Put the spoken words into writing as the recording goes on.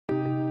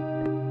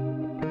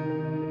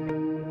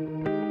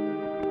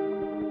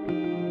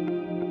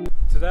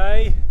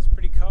today. It's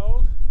pretty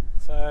cold,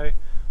 so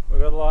we've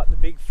got to light the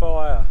big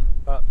fire.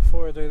 But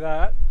before I do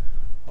that,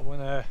 I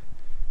want to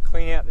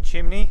clean out the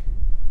chimney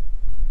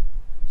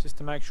just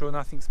to make sure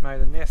nothing's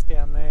made a nest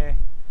down there,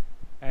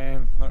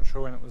 and not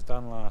sure when it was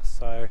done last.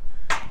 So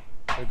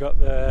we've got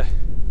the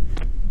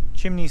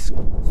chimney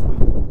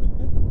equipment.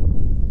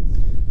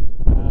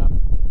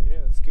 Yeah,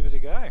 let's give it a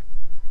go.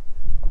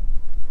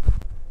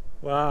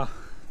 Wow,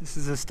 this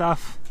is the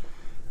stuff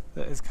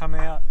that has come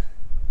out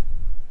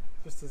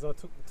just as I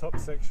took the top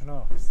section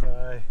off,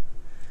 so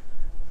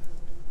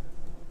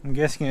I'm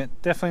guessing it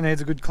definitely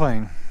needs a good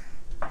clean.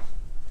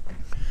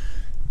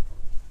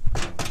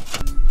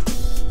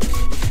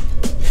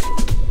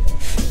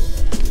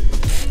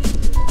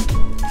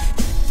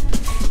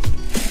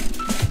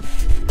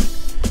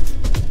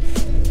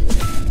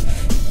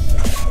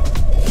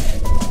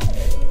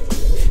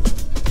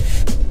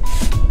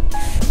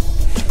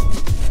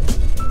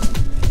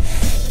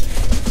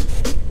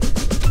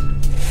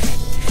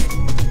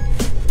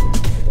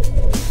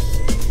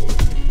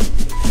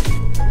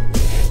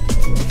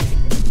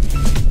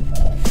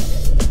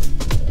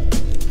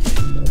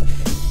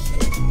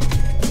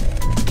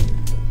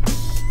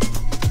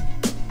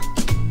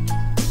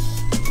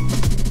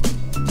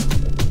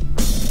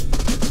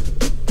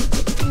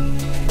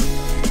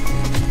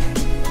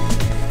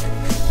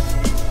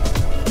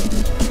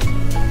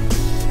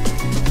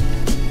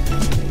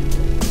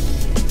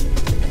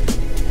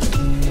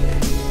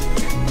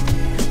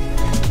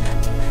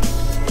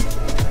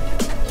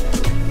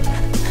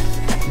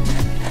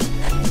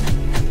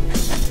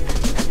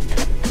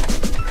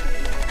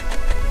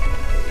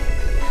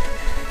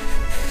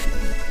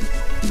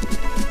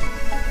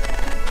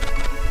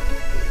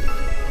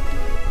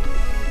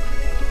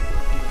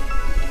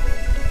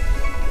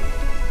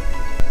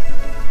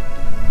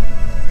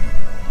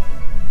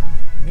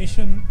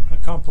 Mission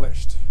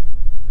accomplished.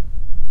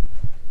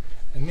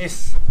 And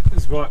this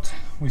is what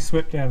we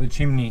swept out of the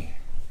chimney.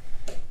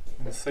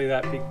 You can see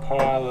that big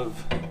pile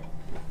of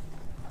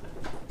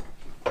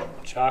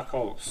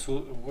charcoal,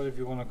 soot, or whatever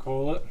you want to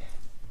call it.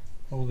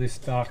 All this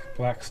dark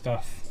black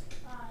stuff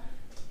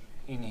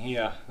in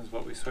here is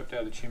what we swept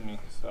out of the chimney.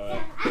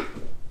 So,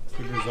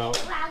 good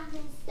result.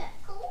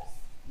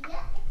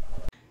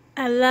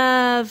 I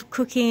love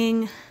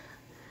cooking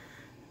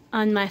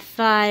on my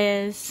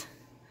fires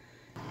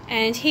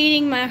and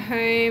heating my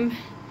home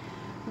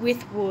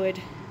with wood.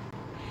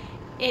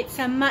 It's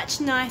a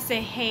much nicer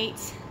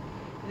heat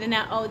than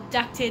our old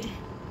ducted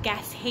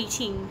gas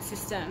heating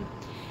system.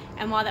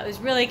 And while that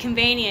was really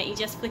convenient, you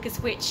just flick a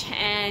switch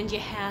and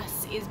your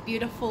house is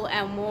beautiful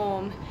and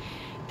warm.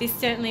 This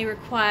certainly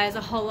requires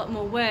a whole lot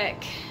more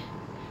work,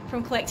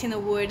 from collecting the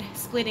wood,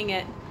 splitting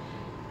it,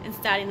 and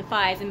starting the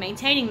fires and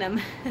maintaining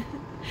them.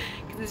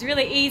 Because it's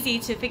really easy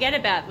to forget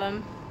about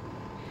them.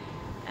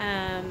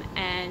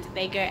 And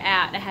they go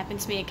out. It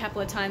happened to me a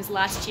couple of times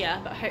last year,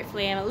 but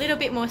hopefully I'm a little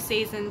bit more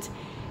seasoned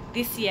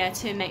this year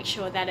to make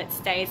sure that it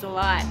stays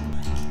alight.